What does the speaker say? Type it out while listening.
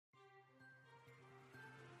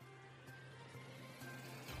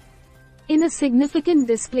In a significant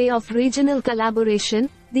display of regional collaboration,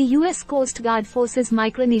 the U.S. Coast Guard Forces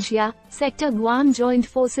Micronesia, Sector Guam joined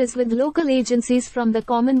forces with local agencies from the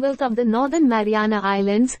Commonwealth of the Northern Mariana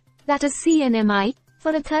Islands, that is CNMI,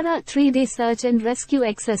 for a thorough 3-day search and rescue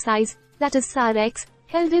exercise, that is SAREX,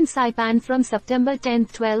 held in Saipan from September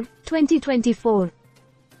 10-12, 2024.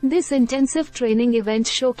 This intensive training event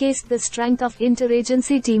showcased the strength of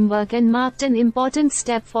interagency teamwork and marked an important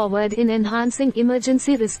step forward in enhancing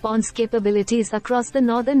emergency response capabilities across the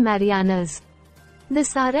Northern Marianas. The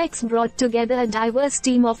SAREX brought together a diverse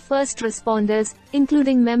team of first responders,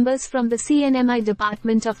 including members from the CNMI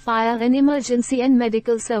Department of Fire and Emergency and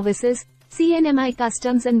Medical Services, CNMI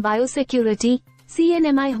Customs and Biosecurity,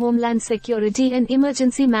 CNMI Homeland Security and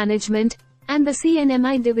Emergency Management, and the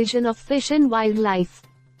CNMI Division of Fish and Wildlife.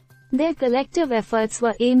 Their collective efforts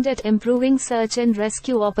were aimed at improving search and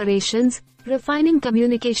rescue operations, refining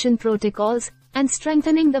communication protocols, and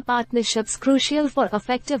strengthening the partnerships crucial for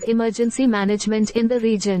effective emergency management in the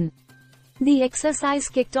region. The exercise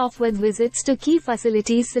kicked off with visits to key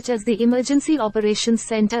facilities such as the Emergency Operations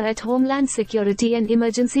Center at Homeland Security and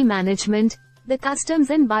Emergency Management, the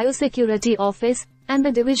Customs and Biosecurity Office, and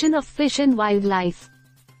the Division of Fish and Wildlife.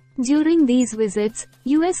 During these visits,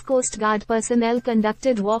 U.S. Coast Guard personnel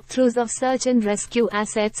conducted walkthroughs of search and rescue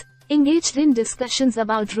assets, engaged in discussions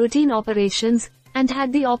about routine operations, and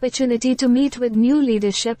had the opportunity to meet with new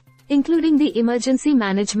leadership, including the emergency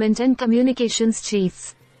management and communications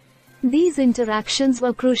chiefs. These interactions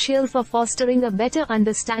were crucial for fostering a better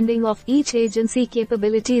understanding of each agency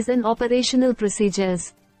capabilities and operational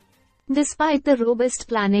procedures. Despite the robust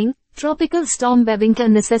planning, Tropical Storm Bebinca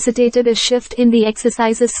necessitated a shift in the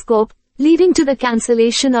exercise's scope, leading to the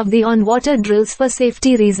cancellation of the on-water drills for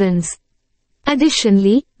safety reasons.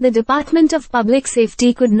 Additionally, the Department of Public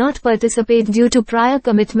Safety could not participate due to prior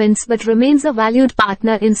commitments but remains a valued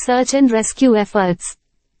partner in search and rescue efforts.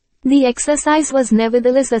 The exercise was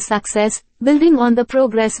nevertheless a success, building on the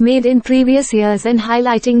progress made in previous years and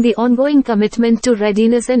highlighting the ongoing commitment to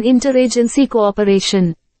readiness and interagency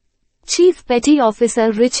cooperation. Chief Petty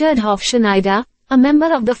Officer Richard Hofschneider, a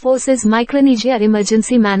member of the Forces Micronesia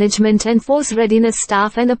Emergency Management and Force Readiness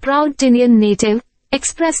Staff and a proud Tinian native,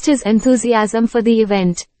 expressed his enthusiasm for the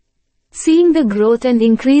event. Seeing the growth and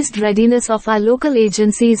increased readiness of our local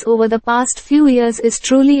agencies over the past few years is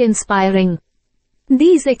truly inspiring.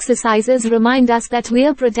 These exercises remind us that we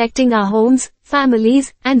are protecting our homes,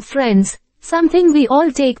 families, and friends, something we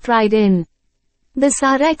all take pride in. The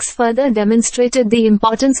SAREX further demonstrated the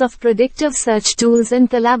importance of predictive search tools and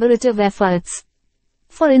collaborative efforts.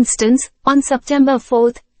 For instance, on September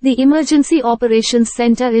 4, the Emergency Operations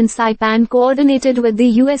Center in Saipan coordinated with the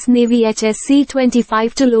U.S. Navy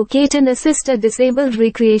HSC-25 to locate and assist a disabled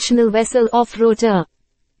recreational vessel off-rotor.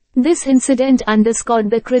 This incident underscored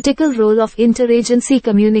the critical role of interagency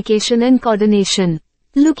communication and coordination.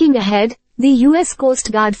 Looking ahead, the U.S.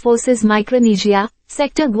 Coast Guard Forces Micronesia,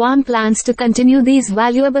 Sector Guam plans to continue these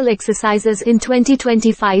valuable exercises in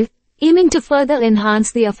 2025, aiming to further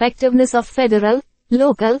enhance the effectiveness of federal,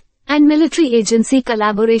 local, and military agency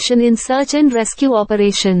collaboration in search and rescue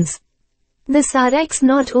operations. The SAREX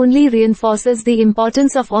not only reinforces the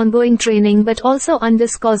importance of ongoing training but also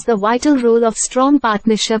underscores the vital role of strong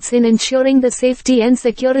partnerships in ensuring the safety and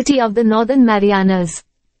security of the Northern Marianas.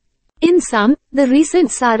 In sum, the recent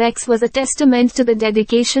SAREX was a testament to the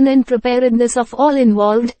dedication and preparedness of all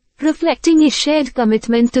involved, reflecting a shared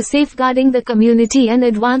commitment to safeguarding the community and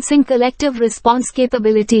advancing collective response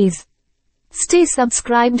capabilities. Stay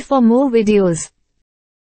subscribed for more videos.